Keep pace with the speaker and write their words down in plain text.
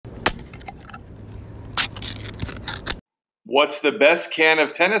What's the best can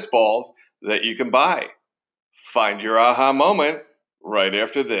of tennis balls that you can buy? Find your aha moment right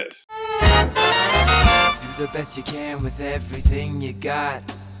after this. Do the best you can with everything you got.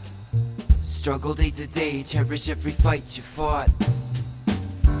 Struggle day to day, cherish every fight you fought.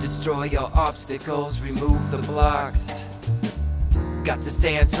 Destroy your obstacles, remove the blocks. Got to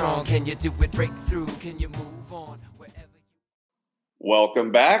stand strong, can you do it? Break through, can you move on?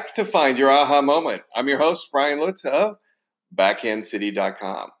 Welcome back to Find Your Aha Moment. I'm your host, Brian Lutz of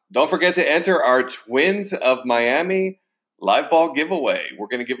BackhandCity.com. Don't forget to enter our Twins of Miami live ball giveaway. We're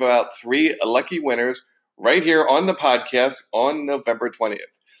going to give out 3 lucky winners right here on the podcast on November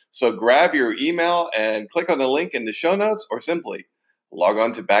 20th. So grab your email and click on the link in the show notes, or simply log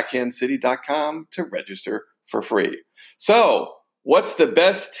on to BackhandCity.com to register for free. So, what's the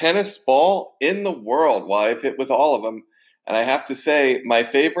best tennis ball in the world? Well, I've hit with all of them. And I have to say, my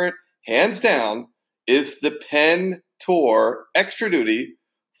favorite, hands down, is the Penn Tour Extra Duty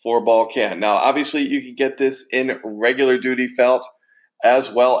 4-ball can. Now, obviously, you can get this in regular duty felt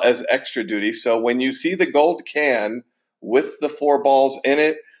as well as extra duty. So when you see the gold can with the 4 balls in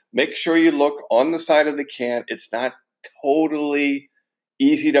it, make sure you look on the side of the can. It's not totally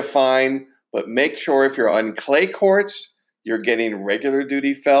easy to find, but make sure if you're on clay courts, you're getting regular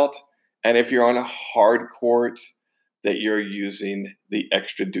duty felt. And if you're on a hard court, that you're using the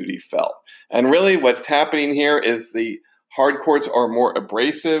extra duty felt. And really what's happening here is the hard courts are more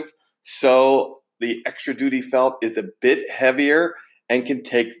abrasive, so the extra duty felt is a bit heavier and can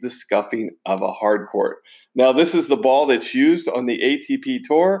take the scuffing of a hard court. Now, this is the ball that's used on the ATP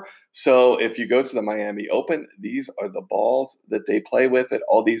Tour, so if you go to the Miami Open, these are the balls that they play with at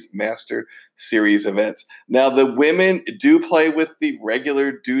all these Master Series events. Now, the women do play with the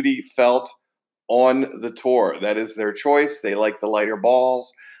regular duty felt on the tour. That is their choice. They like the lighter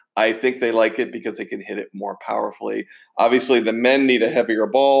balls. I think they like it because they can hit it more powerfully. Obviously, the men need a heavier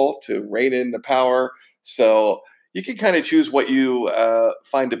ball to rein in the power. So you can kind of choose what you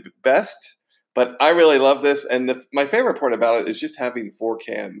find best. But I really love this. And my favorite part about it is just having 4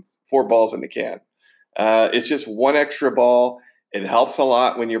 balls in the can. It's just one extra ball. It helps a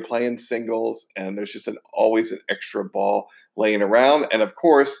lot when you're playing singles. And there's just always an extra ball laying around. And of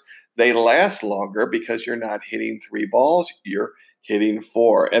course, they last longer because you're not hitting 3 balls, you're hitting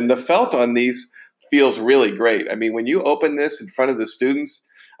 4. And the felt on these feels really great. I mean, when you open this in front of the students,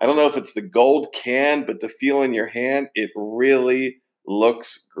 I don't know if it's the gold can, but the feel in your hand, it really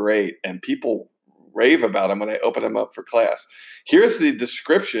looks great. And people rave about them when I open them up for class. Here's the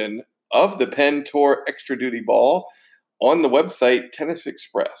description of the Penn Tour Extra Duty ball on the website Tennis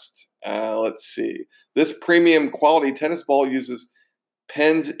Express. Let's see. This premium quality tennis ball uses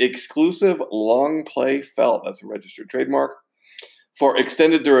Penn's exclusive long play felt, that's a registered trademark, for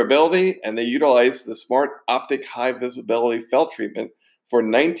extended durability, and they utilize the Smart Optic high visibility felt treatment for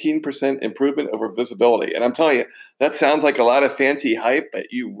 19% improvement over visibility. And I'm telling you, that sounds like a lot of fancy hype, but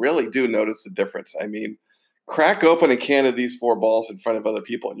you really do notice the difference. I mean, crack open a can of these 4 balls in front of other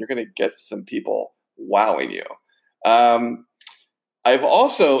people, and you're going to get some people wowing you. I've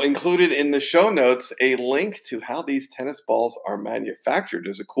also included in the show notes a link to how these tennis balls are manufactured.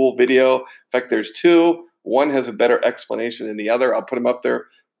 There's a cool video. In fact, there's 2. One has a better explanation than the other. I'll put them up there.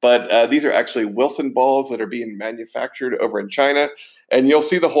 But these are actually Wilson balls that are being manufactured over in China. And you'll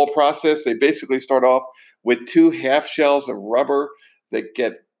see the whole process. They basically start off with 2 half shells of rubber that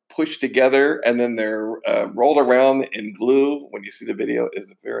get pushed together, and then they're rolled around in glue. When you see the video, it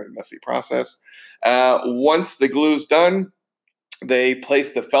is a very messy process. Once the glue's done, they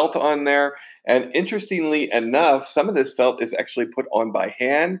place the felt on there, and interestingly enough, some of this felt is actually put on by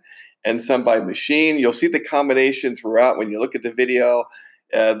hand and some by machine. You'll see the combination throughout when you look at the video.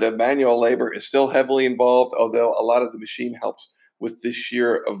 The manual labor is still heavily involved, although a lot of the machine helps with the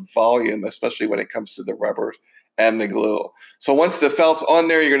sheer volume, especially when it comes to the rubber and the glue. So once the felt's on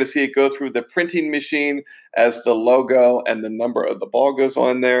there, you're going to see it go through the printing machine as the logo and the number of the ball goes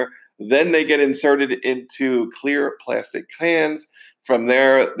on there. Then they get inserted into clear plastic cans. From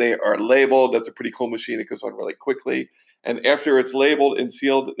there, they are labeled. That's a pretty cool machine. It goes on really quickly. And after it's labeled and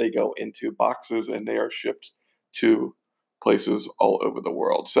sealed, they go into boxes and they are shipped to places all over the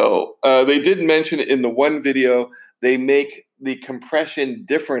world. So they did mention in the one video, they make the compression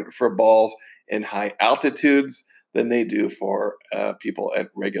different for balls in high altitudes than they do for people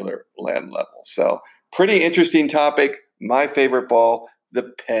at regular land level. So pretty interesting topic. My favorite ball,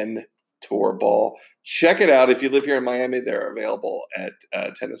 the Penn Tour ball. Check it out. If you live here in Miami, they're available at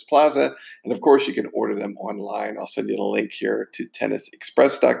Tennis Plaza. And of course, you can order them online. I'll send you the link here to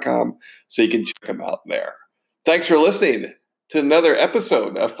tennisexpress.com so you can check them out there. Thanks for listening to another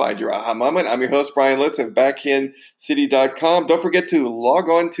episode of Find Your Aha Moment. I'm your host, Brian Lutz of BackendCity.com. Don't forget to log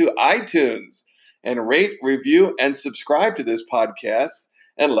on to iTunes and rate, review, and subscribe to this podcast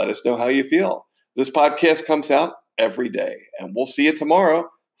and let us know how you feel. This podcast comes out every day, and we'll see you tomorrow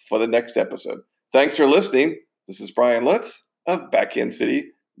for the next episode. Thanks for listening. This is Brian Lutz of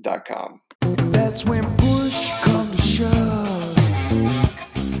BackendCity.com. That's when push comes to shove.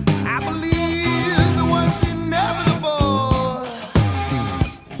 I believe it was inevitable.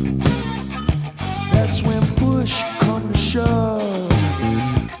 That's when push comes to shove.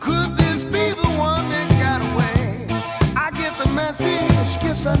 Could this be the one that got away? I get the message,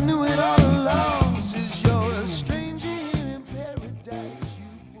 guess I knew it all along.